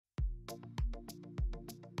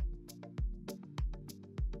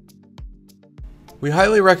We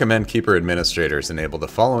highly recommend Keeper administrators enable the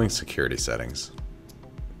following security settings.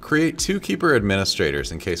 Create 2 Keeper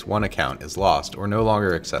administrators in case one account is lost or no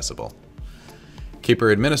longer accessible.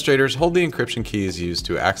 Keeper administrators hold the encryption keys used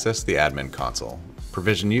to access the admin console,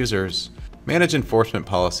 provision users, manage enforcement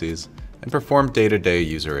policies, and perform day-to-day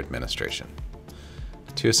user administration.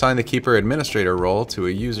 To assign the Keeper administrator role to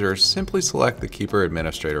a user, simply select the Keeper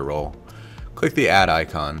administrator role, click the Add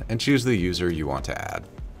icon, and choose the user you want to add.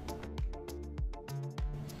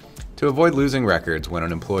 To avoid losing records when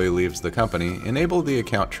an employee leaves the company, enable the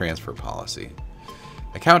account transfer policy.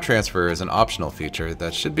 Account transfer is an optional feature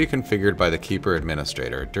that should be configured by the Keeper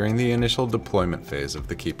administrator during the initial deployment phase of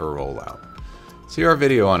the Keeper rollout. See our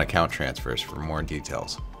video on account transfers for more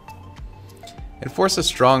details. Enforce a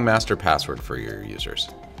strong master password for your users.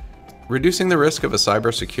 Reducing the risk of a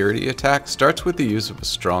cybersecurity attack starts with the use of a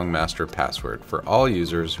strong master password for all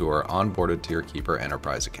users who are onboarded to your Keeper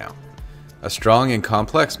Enterprise account. A strong and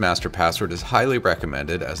complex master password is highly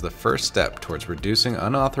recommended as the first step towards reducing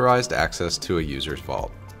unauthorized access to a user's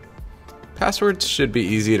vault. Passwords should be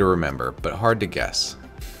easy to remember, but hard to guess.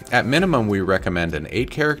 At minimum, we recommend an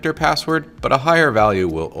 8-character password, but a higher value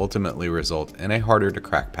will ultimately result in a harder to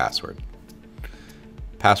crack password.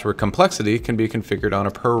 Password complexity can be configured on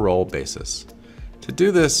a per-role basis. To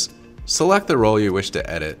do this, select the role you wish to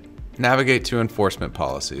edit, navigate to enforcement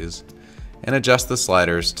policies, and adjust the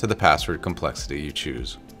sliders to the password complexity you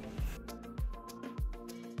choose.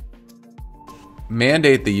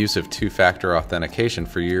 Mandate the use of two-factor authentication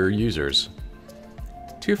for your users.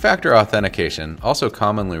 Two-factor authentication, also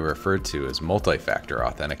commonly referred to as multi-factor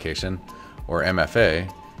authentication, or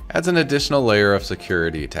MFA, adds an additional layer of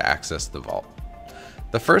security to access the vault.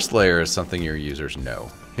 The first layer is something your users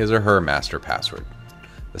know, his or her master password.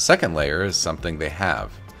 The second layer is something they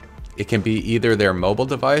have. It can be either their mobile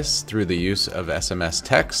device through the use of SMS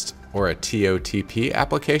text or a TOTP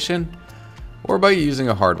application, or by using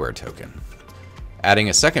a hardware token. Adding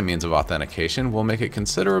a second means of authentication will make it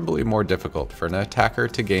considerably more difficult for an attacker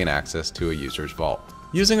to gain access to a user's vault.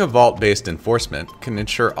 Using a vault-based enforcement can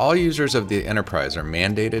ensure all users of the enterprise are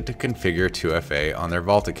mandated to configure 2FA on their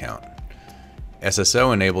vault account.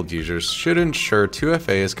 SSO-enabled users should ensure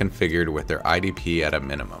 2FA is configured with their IDP at a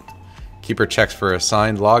minimum. Keeper checks for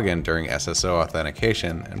assigned login during SSO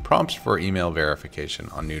authentication and prompts for email verification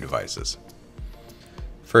on new devices.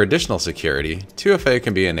 For additional security, 2FA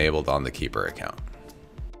can be enabled on the Keeper account.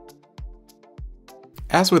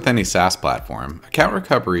 As with any SaaS platform, account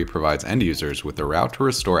recovery provides end users with a route to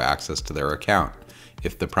restore access to their account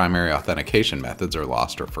if the primary authentication methods are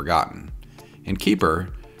lost or forgotten. In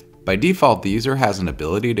Keeper, by default, the user has an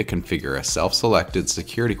ability to configure a self-selected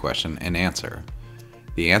security question and answer.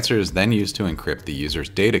 The answer is then used to encrypt the user's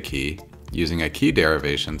data key using a key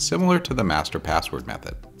derivation similar to the master password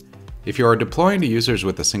method. If you are deploying to users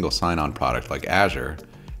with a single sign-on product like Azure,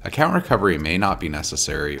 account recovery may not be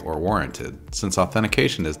necessary or warranted since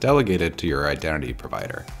authentication is delegated to your identity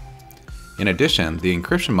provider. In addition, the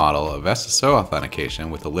encryption model of SSO authentication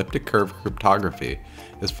with elliptic curve cryptography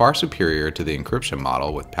is far superior to the encryption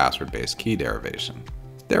model with password-based key derivation.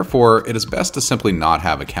 Therefore, it is best to simply not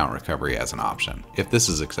have account recovery as an option, if this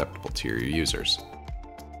is acceptable to your users.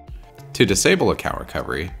 To disable account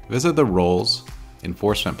recovery, visit the Roles,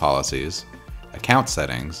 Enforcement Policies, Account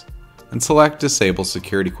Settings, and select Disable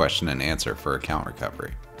Security Question and Answer for account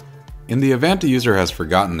recovery. In the event a user has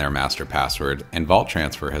forgotten their master password and vault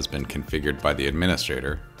transfer has been configured by the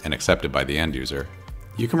administrator and accepted by the end user,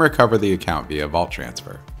 you can recover the account via vault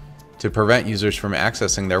transfer. To prevent users from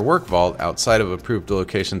accessing their work vault outside of approved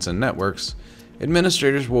locations and networks,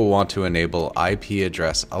 administrators will want to enable IP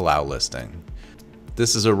address allow listing.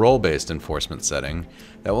 This is a role-based enforcement setting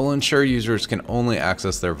that will ensure users can only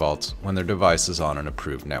access their vaults when their device is on an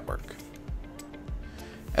approved network.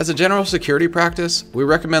 As a general security practice, we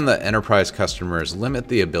recommend that enterprise customers limit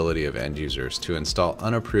the ability of end users to install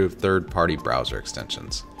unapproved third-party browser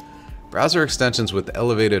extensions. Browser extensions with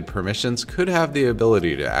elevated permissions could have the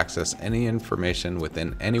ability to access any information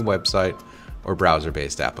within any website or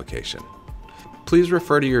browser-based application. Please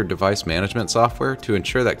refer to your device management software to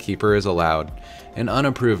ensure that Keeper is allowed and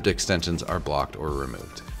unapproved extensions are blocked or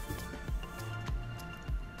removed.